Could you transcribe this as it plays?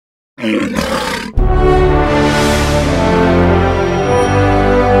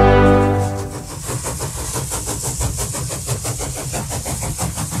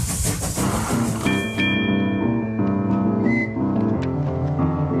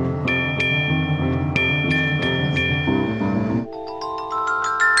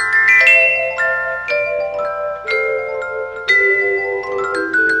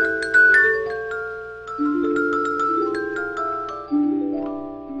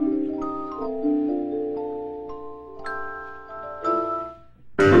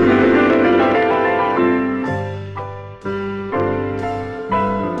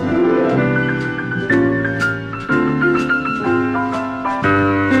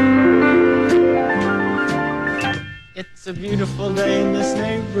It's a beautiful day in this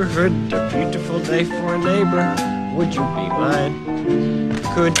neighborhood, a beautiful day for a neighbor. Would you be mine?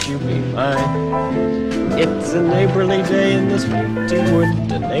 Could you be mine? It's a neighborly day in this beauty wood,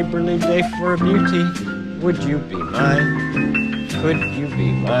 a neighborly day for a beauty. Would you be mine? Could you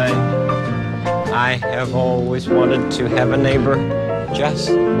be mine? I have always wanted to have a neighbor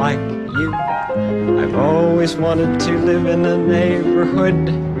just like you. I've always wanted to live in a neighborhood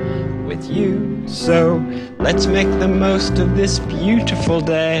with you. So let's make the most of this beautiful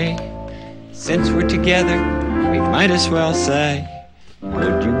day. Since we're together, we might as well say,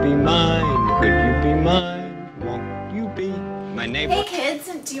 would you be mine? Could you be mine? Won't you be my neighbor? Hey kids,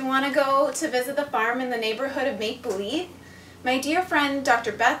 do you want to go to visit the farm in the neighborhood of Make Believe? My dear friend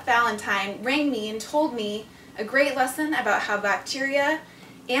Dr. Beth Valentine rang me and told me a great lesson about how bacteria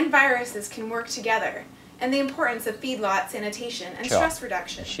and viruses can work together, and the importance of feedlot sanitation and stress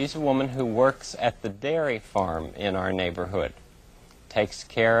reduction. She's a woman who works at the dairy farm in our neighborhood. Takes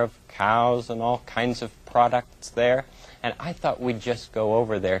care of cows and all kinds of products there. And I thought we'd just go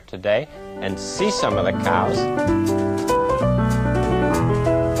over there today and see some of the cows.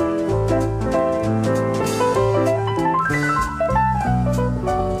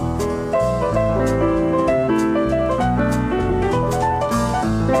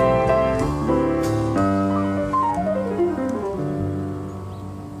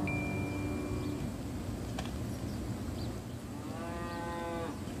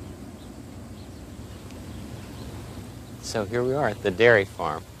 So here we are at the dairy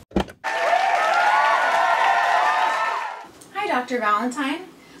farm. Hi, Dr. Valentine.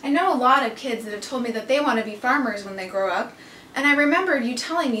 I know a lot of kids that have told me that they want to be farmers when they grow up, and I remembered you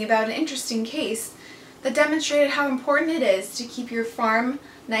telling me about an interesting case that demonstrated how important it is to keep your farm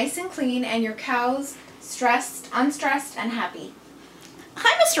nice and clean and your cows stressed, unstressed, and happy.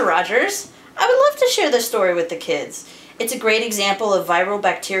 Hi, Mr. Rogers. I would love to share this story with the kids. It's a great example of viral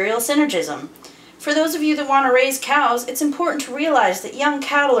bacterial synergism. For those of you that want to raise cows, it's important to realize that young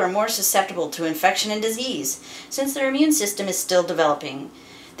cattle are more susceptible to infection and disease, since their immune system is still developing.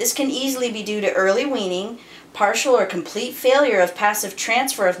 This can easily be due to early weaning, partial or complete failure of passive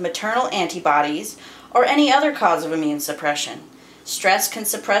transfer of maternal antibodies, or any other cause of immune suppression. Stress can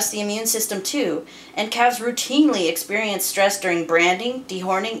suppress the immune system too, and calves routinely experience stress during branding,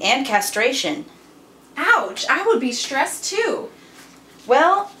 dehorning, and castration. Ouch! I would be stressed too.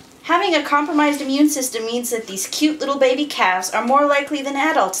 Well, having a compromised immune system means that these cute little baby calves are more likely than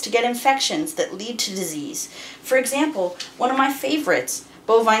adults to get infections that lead to disease. For example, one of my favorites,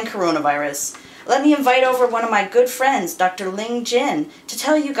 bovine coronavirus. Let me invite over one of my good friends, Dr. Ling Jin, to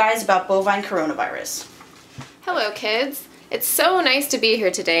tell you guys about bovine coronavirus. Hello, kids. It's so nice to be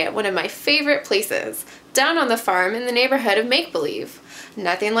here today at one of my favorite places, down on the farm in the neighborhood of Make Believe.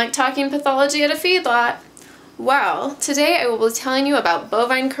 Nothing like talking pathology at a feedlot. Well, today I will be telling you about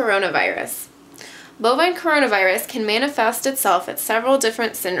bovine coronavirus. Bovine coronavirus can manifest itself at several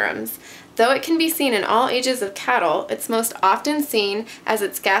different syndromes. Though it can be seen in all ages of cattle, it's most often seen as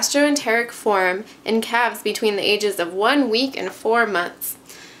its gastroenteric form in calves between the ages of 1 week and 4 months.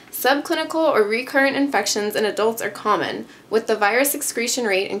 Subclinical or recurrent infections in adults are common, with the virus excretion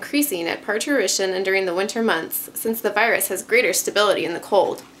rate increasing at parturition and during the winter months, since the virus has greater stability in the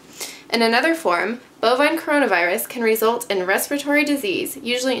cold. In another form, bovine coronavirus can result in respiratory disease,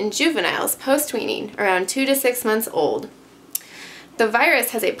 usually in juveniles post-weaning, around 2 to 6 months old. The virus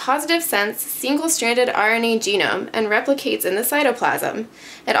has a positive sense, single-stranded RNA genome and replicates in the cytoplasm.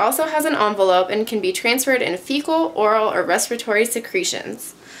 It also has an envelope and can be transferred in fecal, oral, or respiratory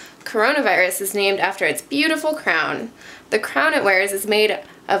secretions. Coronavirus is named after its beautiful crown. The crown it wears is made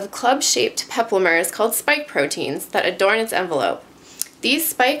of club-shaped peplimers called spike proteins that adorn its envelope. These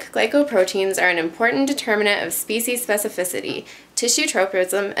spike glycoproteins are an important determinant of species specificity, tissue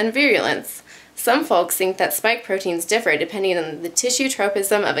tropism, and virulence. Some folks think that spike proteins differ depending on the tissue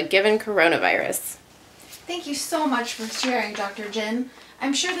tropism of a given coronavirus. Thank you so much for sharing, Dr. Jin.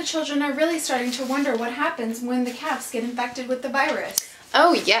 I'm sure the children are really starting to wonder what happens when the calves get infected with the virus.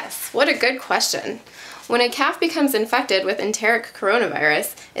 Oh yes, what a good question. When a calf becomes infected with enteric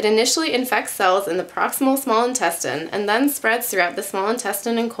coronavirus, it initially infects cells in the proximal small intestine and then spreads throughout the small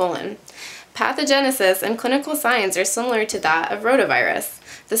intestine and colon. Pathogenesis and clinical signs are similar to that of rotavirus.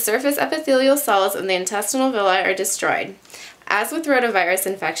 The surface epithelial cells in the intestinal villi are destroyed. As with rotavirus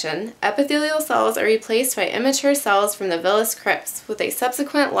infection, epithelial cells are replaced by immature cells from the villus crypts, with a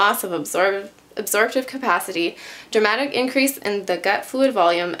subsequent loss of absorptive capacity, dramatic increase in the gut fluid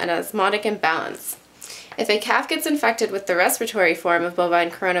volume, and osmotic imbalance. If a calf gets infected with the respiratory form of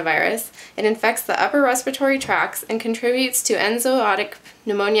bovine coronavirus, it infects the upper respiratory tracts and contributes to enzootic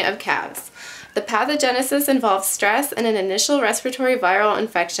pneumonia of calves. The pathogenesis involves stress and an initial respiratory viral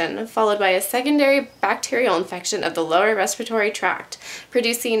infection, followed by a secondary bacterial infection of the lower respiratory tract,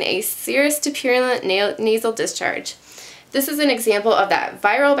 producing a serous to purulent nasal discharge. This is an example of that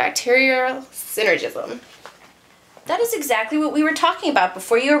viral bacterial synergism. That is exactly what we were talking about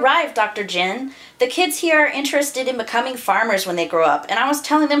before you arrived, Dr. Jin. The kids here are interested in becoming farmers when they grow up, and I was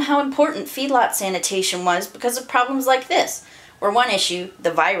telling them how important feedlot sanitation was because of problems like this, where one issue,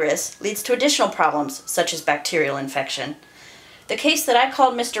 the virus, leads to additional problems, such as bacterial infection. The case that I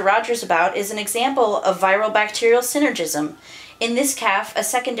called Mr. Rogers about is an example of viral bacterial synergism. In this calf, a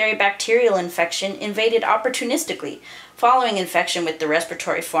secondary bacterial infection invaded opportunistically, following infection with the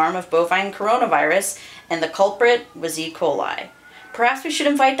respiratory form of bovine coronavirus, and the culprit was E. coli. Perhaps we should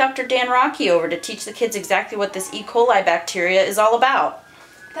invite Dr. Dan Rocky over to teach the kids exactly what this E. coli bacteria is all about.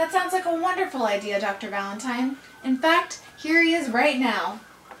 That sounds like a wonderful idea, Dr. Valentine. In fact, here he is right now.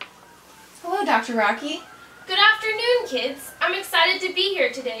 Hello, Dr. Rocky. Good afternoon, kids. I'm excited to be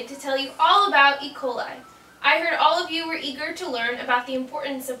here today to tell you all about E. coli. I heard all of you were eager to learn about the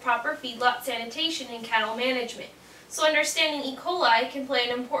importance of proper feedlot sanitation in cattle management, so understanding E. coli can play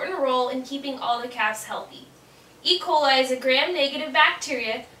an important role in keeping all the calves healthy. E. coli is a gram-negative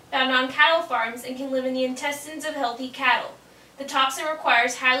bacteria found on cattle farms and can live in the intestines of healthy cattle. The toxin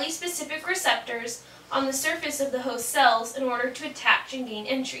requires highly specific receptors on the surface of the host cells in order to attach and gain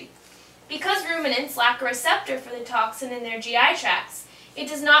entry. Because ruminants lack a receptor for the toxin in their GI tracts, it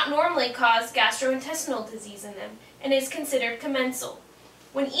does not normally cause gastrointestinal disease in them and is considered commensal.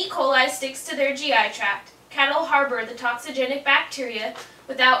 When E. coli sticks to their GI tract, cattle harbor the toxigenic bacteria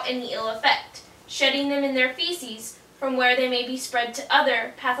without any ill effect, shedding them in their feces, from where they may be spread to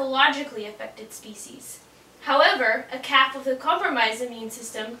other pathologically affected species. However, a calf with a compromised immune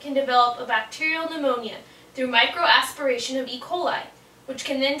system can develop a bacterial pneumonia through microaspiration of E. coli, which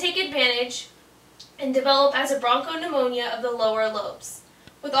can then take advantage and develop as a bronchopneumonia of the lower lobes.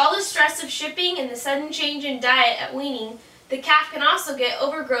 With all the stress of shipping and the sudden change in diet at weaning, the calf can also get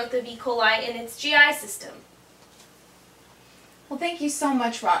overgrowth of E. coli in its GI system. Well, thank you so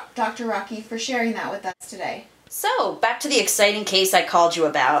much, Dr. Rocky, for sharing that with us today. So, back to the exciting case I called you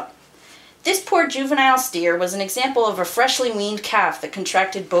about. This poor juvenile steer was an example of a freshly weaned calf that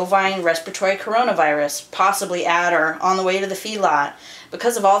contracted bovine respiratory coronavirus, possibly at or on the way to the feedlot,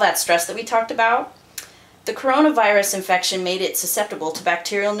 because of all that stress that we talked about. The coronavirus infection made it susceptible to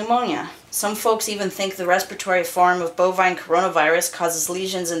bacterial pneumonia. Some folks even think the respiratory form of bovine coronavirus causes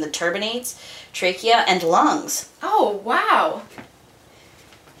lesions in the turbinates, trachea, and lungs. Oh, wow!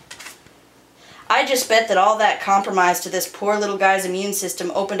 I just bet that all that compromise to this poor little guy's immune system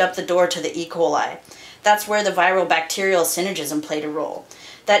opened up the door to the E. coli. That's where the viral bacterial synergism played a role.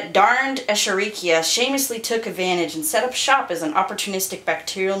 That darned Escherichia shamelessly took advantage and set up shop as an opportunistic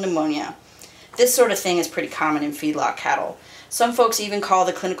bacterial pneumonia. This sort of thing is pretty common in feedlot cattle. Some folks even call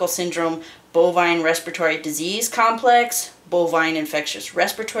the clinical syndrome bovine respiratory disease complex, bovine infectious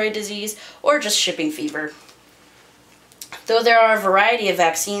respiratory disease, or just shipping fever. Though there are a variety of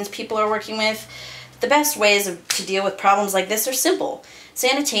vaccines people are working with, the best ways to deal with problems like this are simple: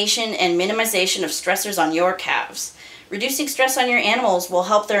 sanitation and minimization of stressors on your calves. Reducing stress on your animals will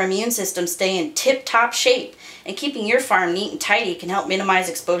help their immune system stay in tip-top shape, and keeping your farm neat and tidy can help minimize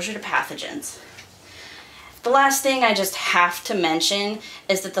exposure to pathogens. The last thing I just have to mention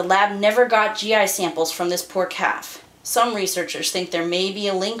is that the lab never got GI samples from this poor calf. Some researchers think there may be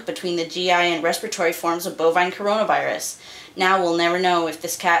a link between the GI and respiratory forms of bovine coronavirus. Now we'll never know if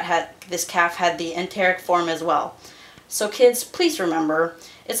this calf had the enteric form as well. So kids, please remember,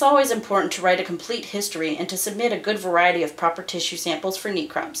 it's always important to write a complete history and to submit a good variety of proper tissue samples for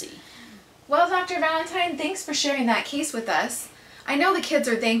necropsy. Well, Dr. Valentine, thanks for sharing that case with us. I know the kids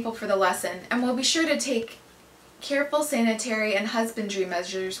are thankful for the lesson, and will be sure to take careful sanitary and husbandry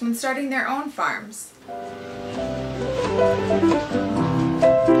measures when starting their own farms.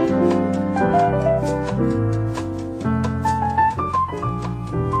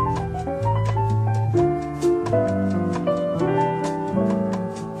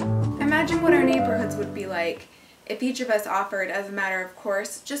 like if each of us offered, as a matter of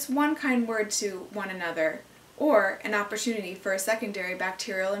course, just one kind word to one another, or an opportunity for a secondary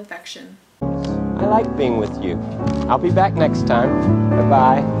bacterial infection. I like being with you. I'll be back next time.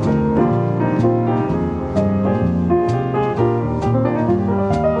 Bye-bye.